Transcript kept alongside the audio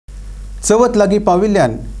चवथ लागीं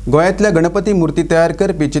पाविल्ल्यान गोंयांतल्या गणपती मूर्ती तयार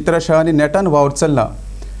करपी चित्रशाळांनी नेटान वावर चल्ला।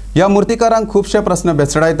 ह्या मुर्तीकारांक खूबशे प्रस्न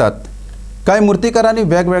बेसडायतात। कांय मुर्तीकारांनी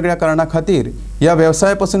वेगवेगळ्या कारणां खातीर ह्या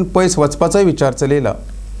वेवसायापासून पयस वचपाचोय विचार चलयला।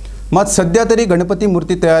 मात सध्या तरी गणपती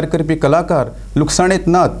मूर्ती तयार करपी कलाकार लुकसाणेंत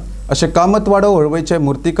नात अशें कामतवाडो वळवयचे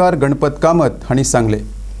मुर्तीकार गणपत कामत हांणी सांगले।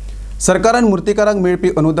 सरकारान मुर्तीकारांक मेळपी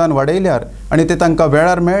अनुदान वाडयल्यार आनी ते तांकां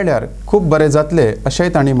वेळार मेळ्ळ्यार खूब बरें जातलें अशेंय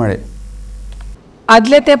तांणी म्हळें।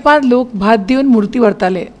 आदले तेंपार लोक भात दिवन मूर्ती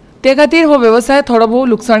व्हरताले, ते खातीर हो वेवसाय थोडो भोव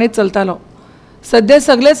लुकसाणीत चलतालो। सध्या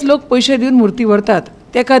सगळेच लोक पयशे दिवन मूर्ती व्हरतात,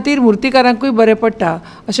 ते खातीर मुर्तीकारांकूय बरें पडटा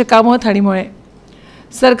अशें कामत हांणी म्हळें।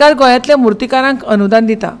 सरकार गोंयांतल्या मुर्तीकारांक अनुदान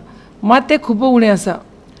दिता, मात तें खूब उणें आसा।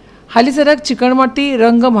 हालींसराक चिकणमाती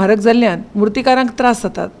रंग म्हारग जाल्ल्यान मुर्तीकारांक त्रास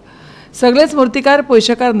जातात। सगळेच मुर्तीकार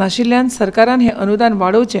पयशेकार नाशिल्ल्यान सरकारान हें अनुदान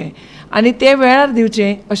वाडोवचें आनी तें वेळार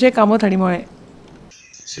दिवचें अशें कामत हांणी म्हळें।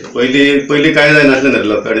 पयलीं काय जायनासलें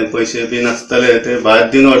लोकांनी पयशे बी नासताले ते भात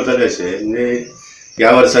दिवन व्हरताले अशें म्हणजे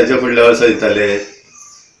ह्या वर्साचे फुडल्या वर्सा दिताले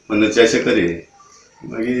मनूचे अशें करी।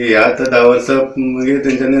 मागीर ह्या आतां 10 वर्सां मागीर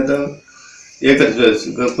तेंच्यांनी आतां हे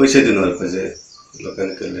करचे पयशे दिवन व्हरपाचे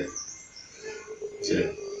लोकांनी केले।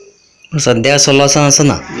 सध्या असो लॉसान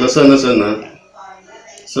आसना ना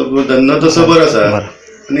धंदो तसो बरो आसा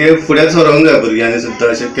आनी हे फुडें सरोंक जाय भुरग्यांनी सुद्दां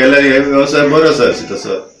अशें केल्यार हे वेवसाय बरो आसा अशें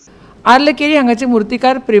तसो। आर्लेकेरी हांगाचे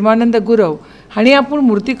मुर्तीकार प्रेमानंद गुरव हांणी आपूण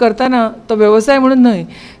मूर्ती करतना तो वेवसाय म्हणून न्हय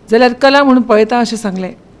जाल्यार कला म्हणून पळयता अशें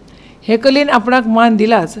सांगलें। हे कलेन आपणाक मान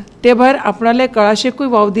दिलाच, ते भायर आपणाले कळाशेकूय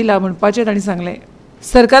वाव दिला म्हणपाचें तांणी सांगलें।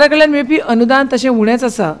 सरकारा कडल्यान मेळपी अनुदान तशें उणेंच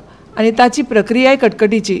आसा आनी ताची प्रक्रियाय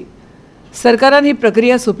कटकटीची। सरकारान ही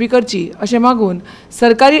प्रक्रिया सोपी करची अशें मागून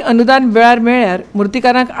सरकारी अनुदान वेळार मेळ्ळ्यार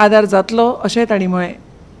मुर्तीकारांक आदार जातलो अशें तांणी म्हळें।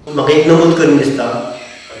 म्हाका एक नमूद करून दिसता,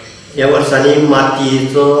 ह्या वर्सांनी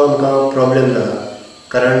मातयेचो आमकां प्रॉब्लेम जाला,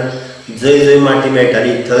 कारण जंय जंय माती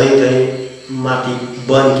मेळटाली थंय थंय माती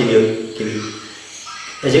बंद केली।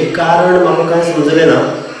 हेजें कारण म्हाका कांय समजलें ना,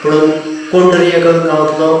 पूण कोण तरी एका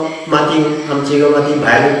गांवांतलो माती आमची माती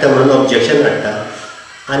भायर विकता म्हणून ऑब्जेक्शन काडटा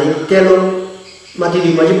आनी ते लोक माती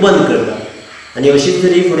दिवपाची बंद करता। आनी अशीच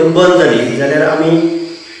जरी फुडें बंद जाली जाल्यार आमी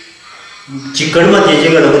चिकण मातयेचे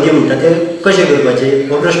गणपती म्हणटा ते कशें करपाचे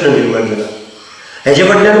हो प्रश्न निर्माण जाला। हेजे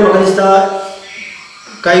फाटल्यान म्हाका दिसता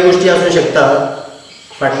कांय गोश्टी आसूं शकता।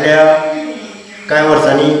 फाटल्या कांय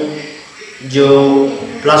वर्सांनी ज्यो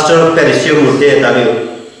प्लास्टर ऑफ पॅरिसच्यो मुर्ती येताल्यो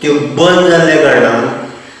त्यो बंद जाल्ल्या कारणान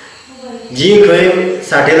जी खंय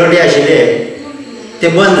साठेलोटे आशिल्ले ते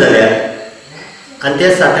बंद जाल्या आनी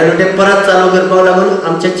ते साठेलोटे परत चालू करपाक लागून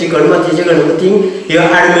आमच्या चिकण मातयेचे गणपतींक ह्यो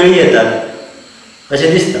आडमेळी येतात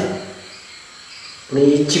अशें दिसता। पूण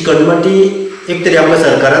ही चिकण माती एक तरी आमकां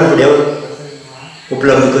सरकारान फुडें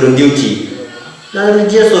उपलब्ध करून दिवची, नाजाल्यार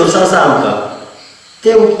जे सोर्स आसा आमकां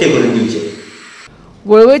ते उक्ते करून दिवचे।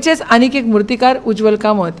 वळवयचेच आनीक एक मुर्तीकार उज्वल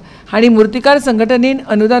कामत हांणी मुर्तीकार संघटनेन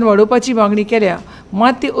अनुदान वाडोवपाची मागणी केल्या,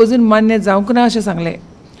 मात ती अजून मान्य जावंक ना अशें सांगलें।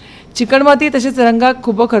 चिकण माती तशेंच रंगाक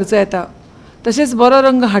खूब खर्च येता, तशेंच बरो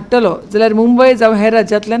रंग हाडटलो जाल्यार मुंबय जावं हेर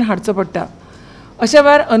राज्यांतल्यान हाडचो पडटा। अशा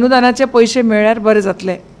वेळार अनुदानाचे पयशे मेळ्ळ्यार बरें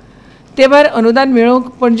जातलें। ते भायर अनुदान मेळोवंक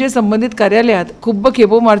पणजे संबंदीत कार्यालयांत खूब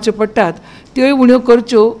खेपो मारच्यो पडटात, त्योय उण्यो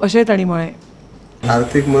करच्यो अशें तांणी म्हळें।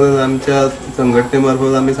 आर्थीक मदत आमच्या संघटने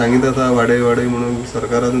मार्फत आमी सांगीत आसा वाडय म्हणून,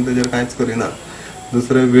 सरकार अजून तेजेर कांयच करिना।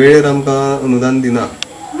 दुसरे वेळेर आमकां अनुदान दिना,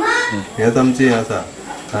 हेच आमची हें आसा।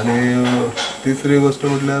 आनी तिसरी गोश्ट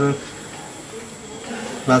म्हटल्यार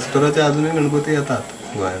प्लास्टराचे अजूनय गणपती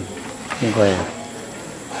येतात गोंयांत।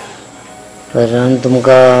 कारण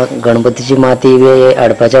तुमकां गणपतीची माती बी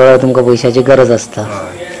हाडपाच्या वेळार तुमकां पयशांची गरज आसता,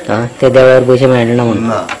 त्या वेळार पयशे मेळना म्हणून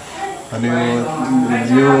ना। आनी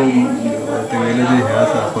ज्यो तेगेले जे हे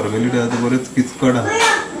आसा फॉर्मेलिटी आसा ते बरेच किचकट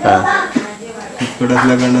आसा। किचकट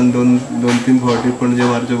आसल्या कारणान दोन तीन फावटी पणजे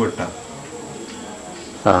मारच्यो पडटा,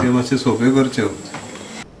 ते मातशे सोपे करच्यो।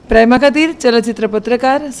 प्रायमा खातीर चलचित्र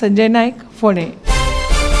पत्रकार संजय नायक, फोंडे।